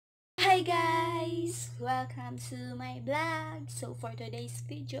Hi guys! Welcome to my vlog. So for today's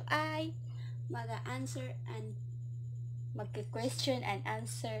video ay mag-answer and mag-question and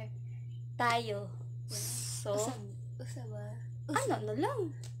answer tayo. So, Usa ba? ano na lang?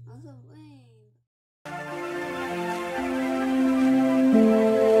 Usa ba?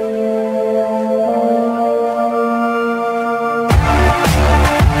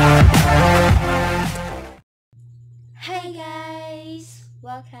 Hi guys!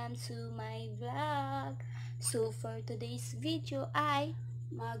 Welcome to my vlog. So for today's video ay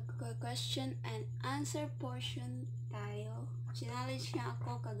Mag-question and answer portion tayo. Challenge niya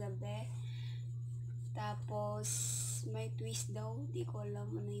ako kagabi. Tapos, may twist daw. Di ko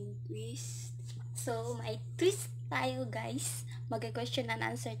alam ano yung twist. so may twist tayo guys. Mag-question and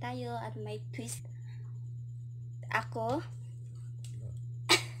answer tayo at may twist ako.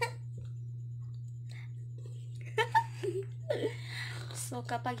 So,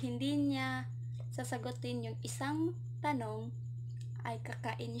 kapag hindi niya sasagutin yung isang tanong, ay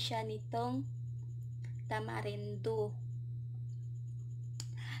kakain siya nitong tamarindo.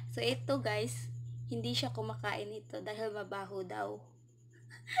 So, ito guys, hindi siya kumakain ito dahil mabaho daw.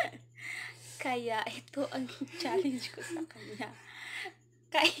 Kaya, ito ang challenge ko sa kanya.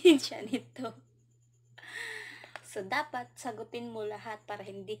 Kain siya nito. So, dapat sagutin mo lahat para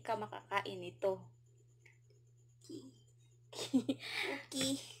hindi ka makakain ito.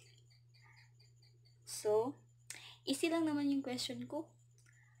 Okay. So, easy lang naman yung question ko.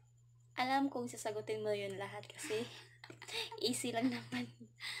 Alam kong sasagutin mo yun lahat kasi easy lang naman.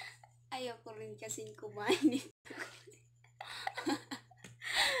 Ayaw ko rin kasing kumain nito.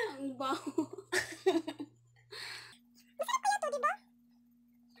 Ang baho.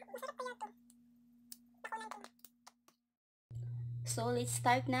 So, let's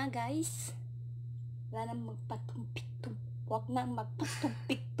start na guys. Wala nang magpatumpik-tumpik. Huwag nang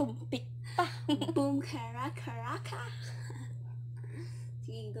magpatumpik-tumpik pa. Boom, karaka.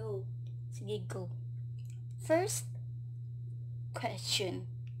 Sige, go. Sige, go. First question.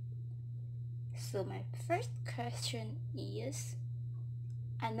 So, my first question is,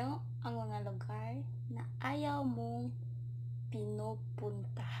 ano ang mga lugar na ayaw mong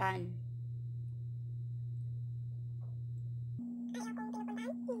pinupuntahan?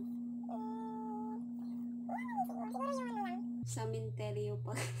 Sa menteryo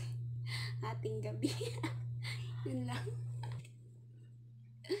pag ating gabi. Yun lang.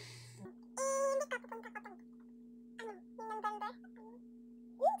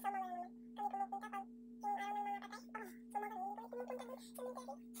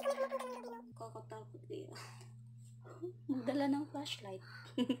 Kakatakot kayo. Magdala ng flashlight.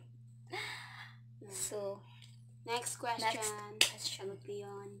 So, Next question. Next question. Sagot ko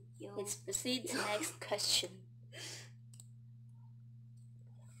yun. let's proceed to next question.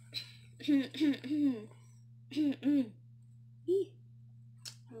 I'm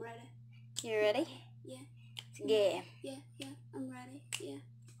ready. You ready? Yeah. Sige. Yeah, I'm ready. Yeah.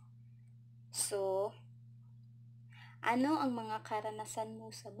 So, ano ang mga karanasan mo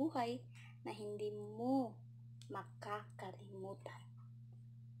sa buhay na hindi mo makakalimutan?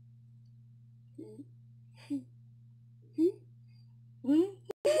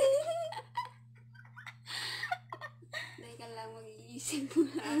 Dahil ka lang mag-iisip mo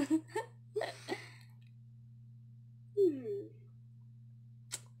lang.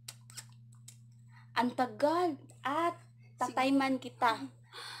 Ang tagal at tatayman kita.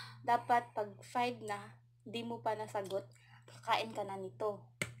 Dapat pag 5 na, di mo pa nasagot, kakain ka na nito.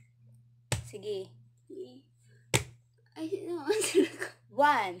 Sige. Ay, no, answer ko.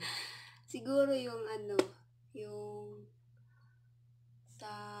 1. Siguro yung yung sa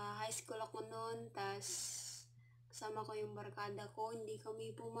high school ako noon, tas kasama ko yung barkada ko, hindi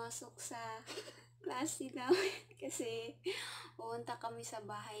kami pumasok sa klase namin kasi pumunta kami sa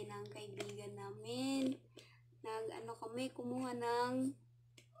bahay ng kaibigan namin. Kami, kumuha ng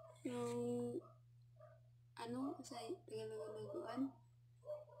yung sa Tagalog.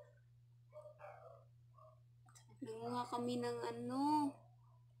 Nanguha kami ng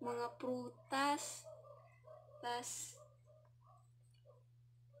mga prutas. Tas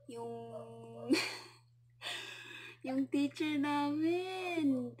yung teacher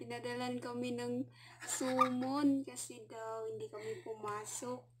namin, pinadalan kami ng sumon kasi daw hindi kami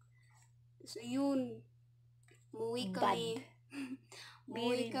pumasok. So yun, umuwi kami.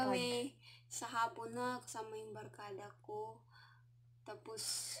 Umuwi kami sa hapon na kasama yung barkada ko.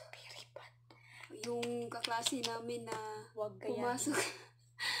 Tapos yung kaklase namin na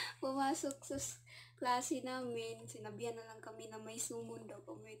pumasok sa klase namin, sinabihan na lang kami na may sumon daw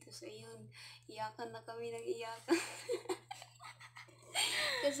kami. Tapos ayun, iyakan na kami ng iyakan.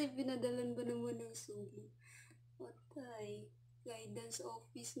 Kasi pinadalan ba naman ng sumo? Patay. Guidance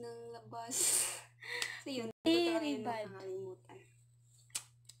office ng labas. So yun, hindi ko talaga Very yun bad. nakakalimutan.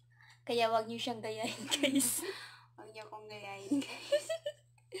 Kaya wag niyo siyang gayahin, guys. Huwag niyo akong gayahin, guys.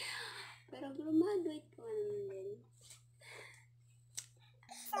 Pero graduate ko naman din.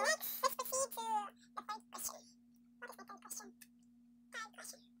 So let's proceed to the third question. What is the third question? Third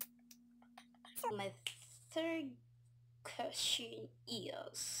question. My third question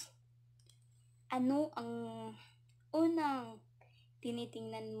is, ano ang unang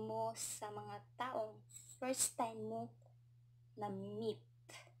tinitingnan mo sa mga taong first time mo na meet?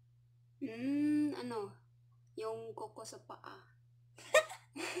 Ano? Yung kuko sa paa.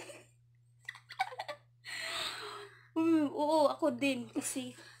 Oo, ako din.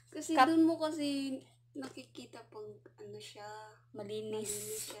 Kasi Kasi Kap- dun mo kasi nakikita pag ano siya, malinis.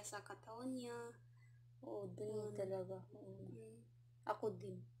 malinis siya sa katawan niya. Oo, dun talaga. Oo. Ako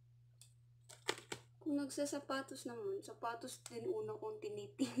din. Kung nagsasapatos naman, sapatos din una kong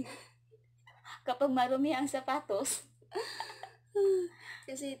tinitingnan. Kapag marumi ang sapatos,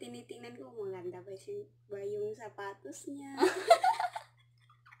 Kasi tinitingnan ko maganda ba yung sapatos niya.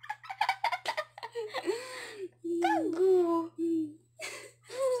 tago.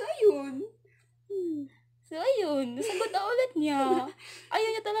 So, yun. So, ayun. Nasagot na ulit niya. Ayaw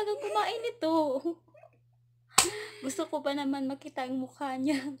niya talagang kumain nito. Gusto ko pa naman makita ang mukha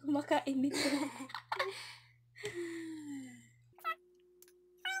niya kumakain nito.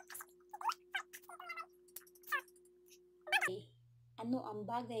 Ano ang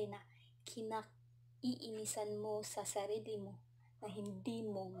bagay na kinaiinisan mo sa sarili mo na hindi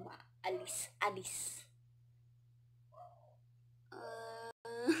mo maalis-alis?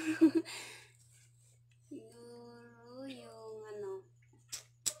 Siguro yung ano,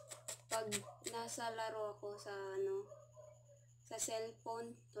 pag nasa laro ako sa sa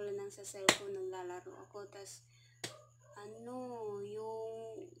cellphone, tulad ng sa cellphone naglalaro ako, tas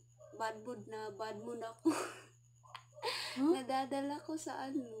yung bad mood ako. Nadadala ko sa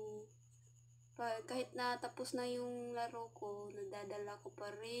kahit na tapos na yung laro ko, nadadala ko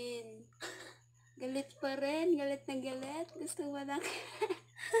pa rin. Galit pa rin, galit na galit. Gusto mo na.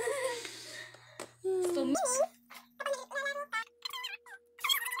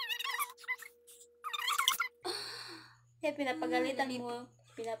 Kaya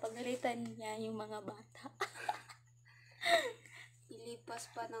pinapagalitan niya yung mga bata. Ilipas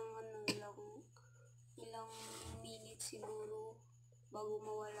pa ng ilang minutes siguro bago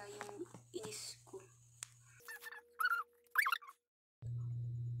mawala yung inis ko.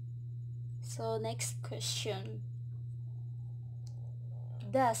 So, next question.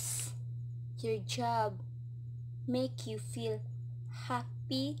 Does your job make you feel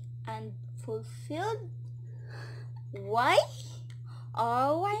happy and fulfilled? Why?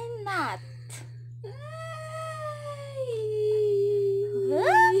 Or why not?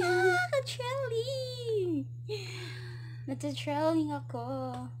 Ka-trailing! Nata-trailing ako.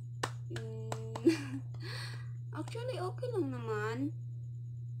 Actually, okay lang naman.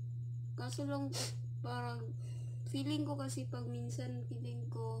 Kaso lang, parang feeling ko kasi pag minsan feeling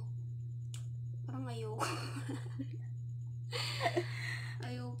ko parang ayoko.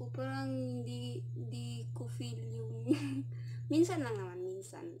 Ayoko, parang di ko feel yung minsan lang naman,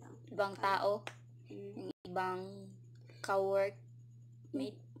 minsan lang. Ibang tao, yung ibang ka-work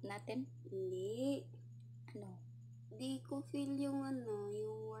mate natin. Hindi. Ano? Di ko feel yung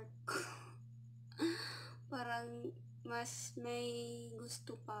yung work ko. Parang mas may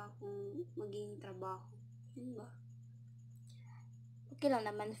gusto pa akong maging trabaho. Yun ba? Okay lang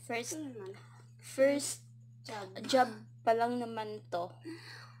naman. First Ano naman? job pa lang naman to.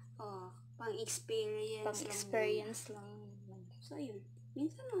 Oh, pang-experience. Pang-experience lang naman. So, yun.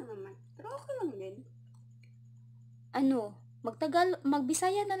 Minsan lang naman. Pero okay lang din. Ano?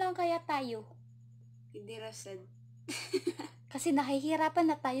 Magbisaya na lang kaya tayo. Hindi rasad. Kasi nahihirapan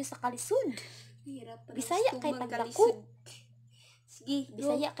na tayo sa kalisod. Hirap pa. Bisaya kay tagdako. Sige,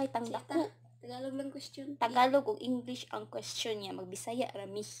 Bisaya kay tagdako. Tagalog lang question. Tagalog ug English ang question niya. Magbisaya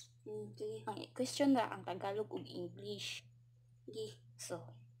rami. Sige. Ang question ra ang Tagalog ug English. Sige. So,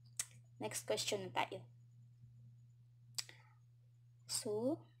 next question na tayo.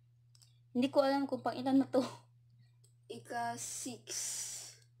 So, hindi ko alam kung pang ilan na to. Ika-6.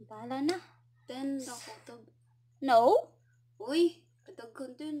 Bahala na. 10 ako to. No? Uy,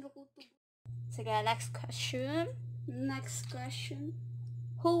 katagkan 10 ako to. Sige, next question. Next question.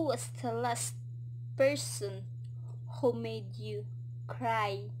 Who was the last person who made you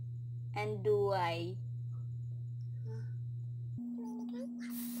cry and why?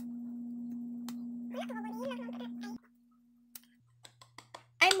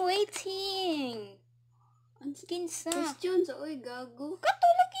 waiting. Kinsa? Question sa oy gago. Kato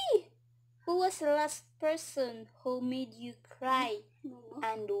lagi. Who was the last person who made you cry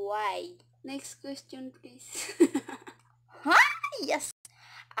and why? Next question please. Ha? Yes.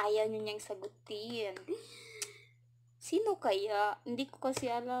 Ayaw niyo niyang sagutin. Sino kaya? Hindi ko kasi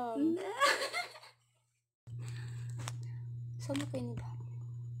alam. Saan mo kayo nila?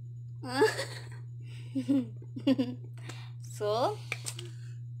 So,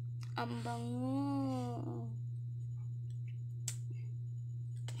 ang bango.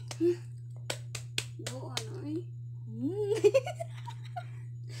 Do ano eh.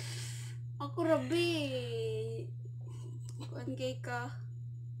 Ako rabi. Kuan kay ka.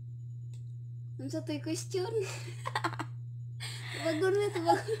 Unsa toy question? Bago na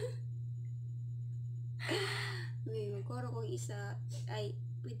to. Uy, magkoro kong isa. Ay,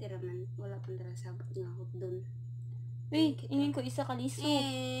 pwede raman. Wala pang dara sabot nga ako doon. Uy, ingin ko isa kaliso.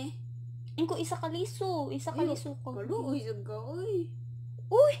 Ingin ko isa kaliso. Isa kaliso ko. Kaluoy sa gaoy.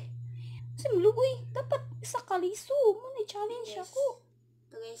 Uy! Kasi maluoy. Dapat isa kaliso. Muna challenge Yes. ako.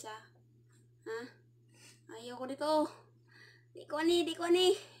 Ito guys ha. Ayaw ko dito. Di ko ni.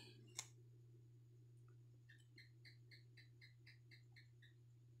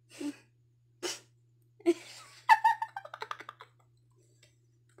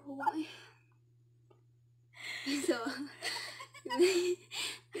 Uy. So,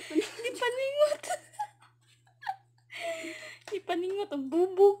 Ipaningot. Ipaningot ang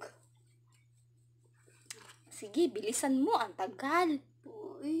bubog. Sige, bilisan mo. Ang tagal.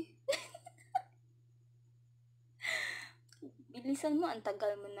 uy. Bilisan mo. Ang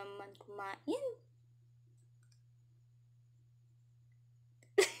tagal mo naman kumain.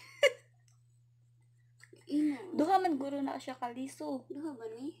 Ino. Duha man guro na siya kaliso. Duha ba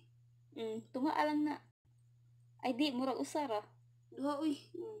ni? Tunga alang na. Ay di, murag usara. Duha uy.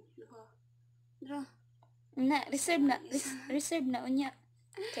 Duha. Dra. Na, reserve na unya.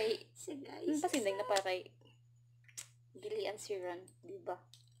 Kay, Sa guys. pasindag na para kay Gili and Siran, di ba?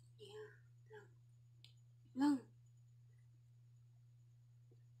 Yeah. Lang.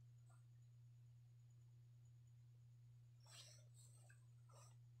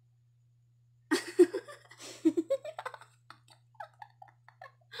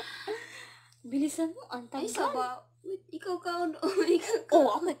 Bilisan mo, ang Ay, tagal. saba. Wait, ikaw kaon. Ikaw kaon.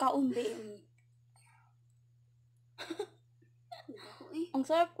 Oh, ako kaumbe. Ako eh. Ang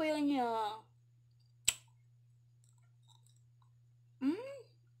sarap ko yun niya.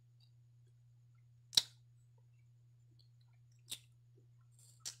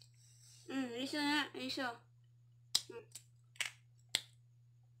 Iso na. Iso.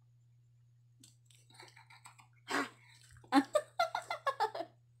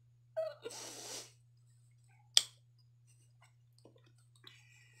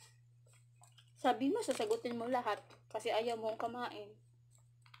 Sabi mo, sasagutin mo lahat. Kasi ayaw mong kamain.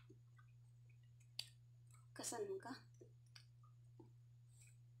 Kasan mo ka?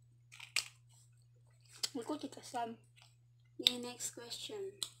 Hindi ko tikasan. Okay, next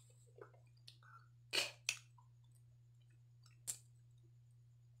question.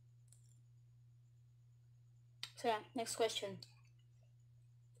 So yeah, next question.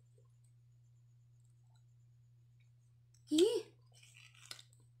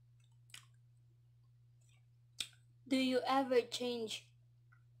 Do you ever change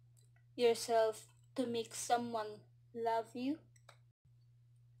yourself to make someone love you?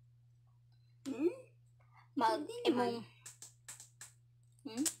 Hindi naman.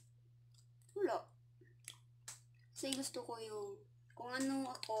 Wala. Kasi gusto ko yung, kung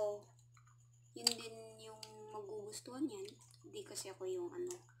ano ako, yun din yung magugustuhan yan. Hindi kasi ako yung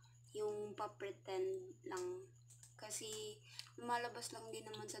yung pa-pretend lang. Kasi lumalabas lang din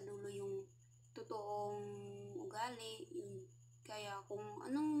naman sa dulo yung totoong ugali. Kaya kung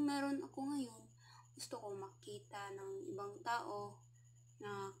anong meron ako ngayon, gusto ko makita ng ibang tao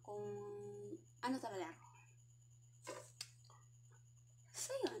na kung ano talaga ako.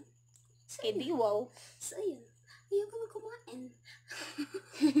 So yun. Eh di wow. So yun. Ayoko na kumain.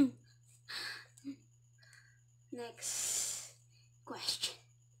 Next question.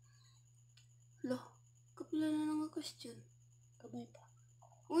 Lo, kapila na lang ang question. Kamay pa.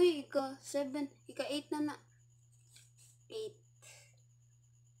 Uy, ika-7, ika-8 na. 8.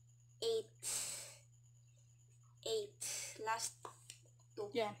 8. Last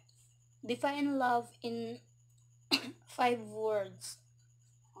 2. Yeah. Define love in 5 words.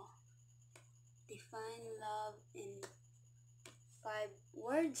 Define love in 5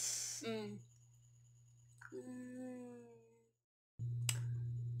 words.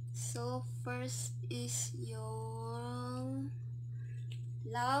 So, first is yung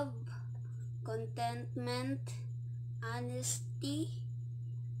love, contentment, honesty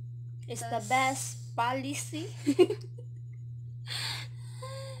Is the best policy.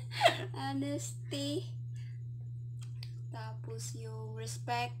 honesty, tapos yung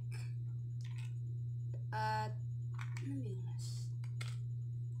respect, at ano yun?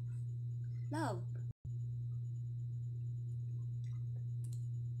 Love.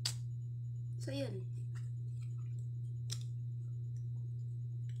 So yun.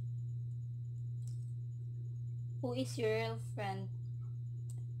 Who is your real friend?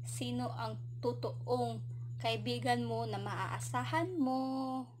 Sino ang totoong kaibigan mo na maaasahan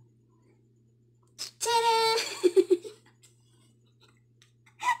mo? Tada!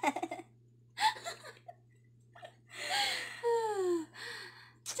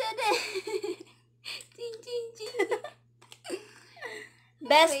 Tada! Ching, ching, ching.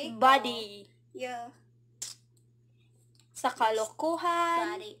 Best Okay, buddy. Yeah. Sa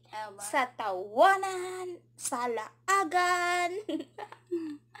kalokohan, Buddy ever. sa tawanan, sa laagan.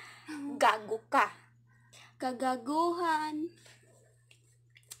 Gago ka. Kagaguhan.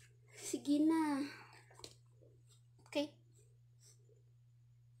 Sige na. Okay?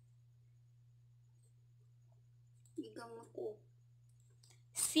 Bigam ako.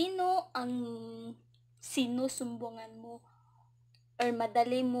 Sino ang sinusumbungan mo or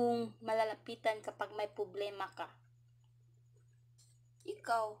madali mong malalapitan kapag may problema ka?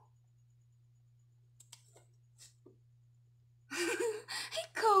 Ikaw.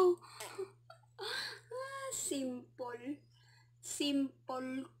 Ikaw. Simple.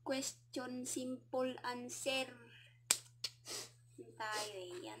 Simple question, simple answer. Yan tayo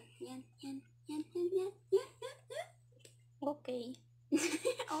eh. Yan. Okay.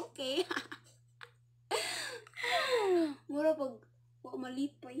 Okay. Mura pag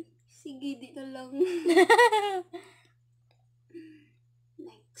malipay. Sige, di na lang.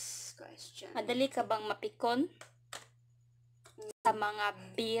 Next question. Madali ka bang mapikon sa mga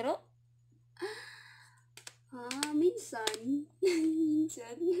biro? Minsan.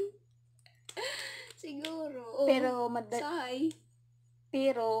 Minsan. Siguro. Oh, Pero sahay.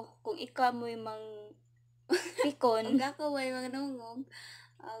 pero kung ikaw mo yung mang pikon, Pag ako may mga nungog,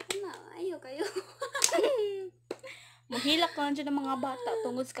 ayaw kayo. mahilak ka lang dyan ng mga bata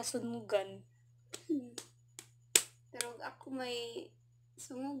tungod sa kasunugan. Pero ako may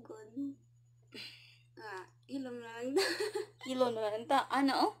sumugon. Ilom lang. Kilo na lang ta.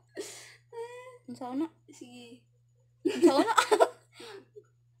 Ano oh? Ang sauna? Sige. Ang sauna?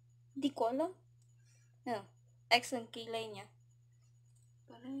 Di ko alam. Ano? X ang kilay niya.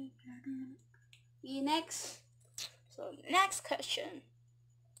 Next. So, next question.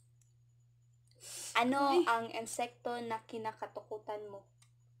 Ano ang insekto na kinakatakutan mo?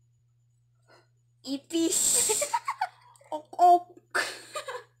 Ipis. Ok.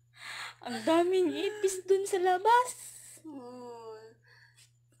 Ang daming ipis dun sa labas. Oh.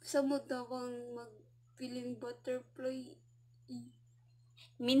 Samot na bang mag-feeling butterfly?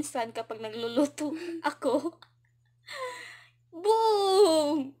 Minsan kapag nagluluto ako,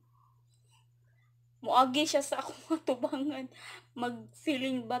 boom! Muagi siya sa akong matubangan.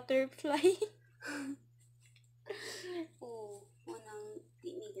 Mag-feeling butterfly. Unang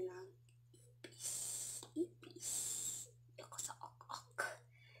tinig ng ipis. Ipis. Ako sa ok-ok.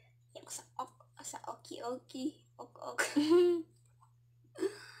 Ako sa sa oki-oki. Ok-ok.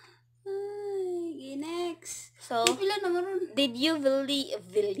 Ay, next. So, Pila naman ron. did you believe?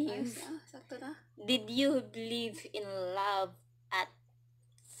 Sakto na. Did you believe in love at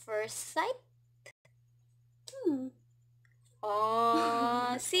first sight?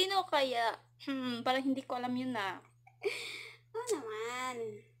 Oh, sino kaya? Parang hindi ko alam yun na. Oo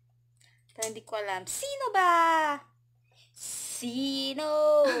naman. Parang hindi ko alam. Sino ba?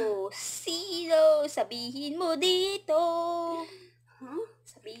 Sino? Sino? Sabihin mo dito. Huh?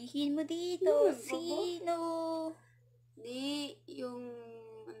 Sabihin mo dito. Ano, Sino? Di, yung,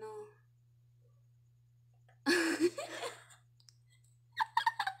 ano.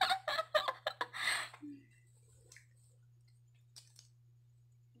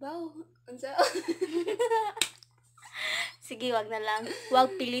 Baw, unsa? Sige, wag na lang.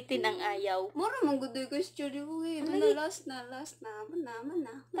 Wag pilitin ang ayaw. Mura mong good question ko eh. Ay. Last na.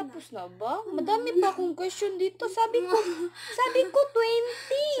 Mana. Tapos na ba? Madami pa akong question dito. Sabi ko 20.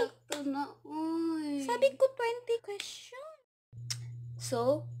 Sakto na. Uy. Sabi ko 20 question.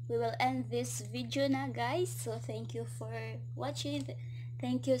 So, we will end this video na guys. So, thank you for watching.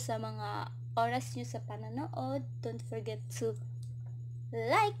 Thank you sa mga oras nyo sa panonood. Don't forget to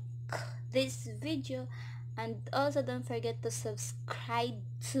like this video. And also don't forget to subscribe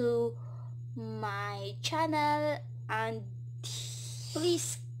to my channel. And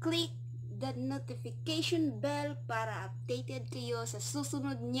Please click the notification bell para updated kayo sa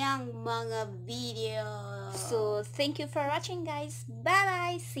susunod niyang mga video. So, thank you for watching guys.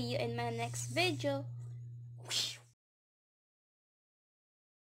 Bye-bye! See you in my next video.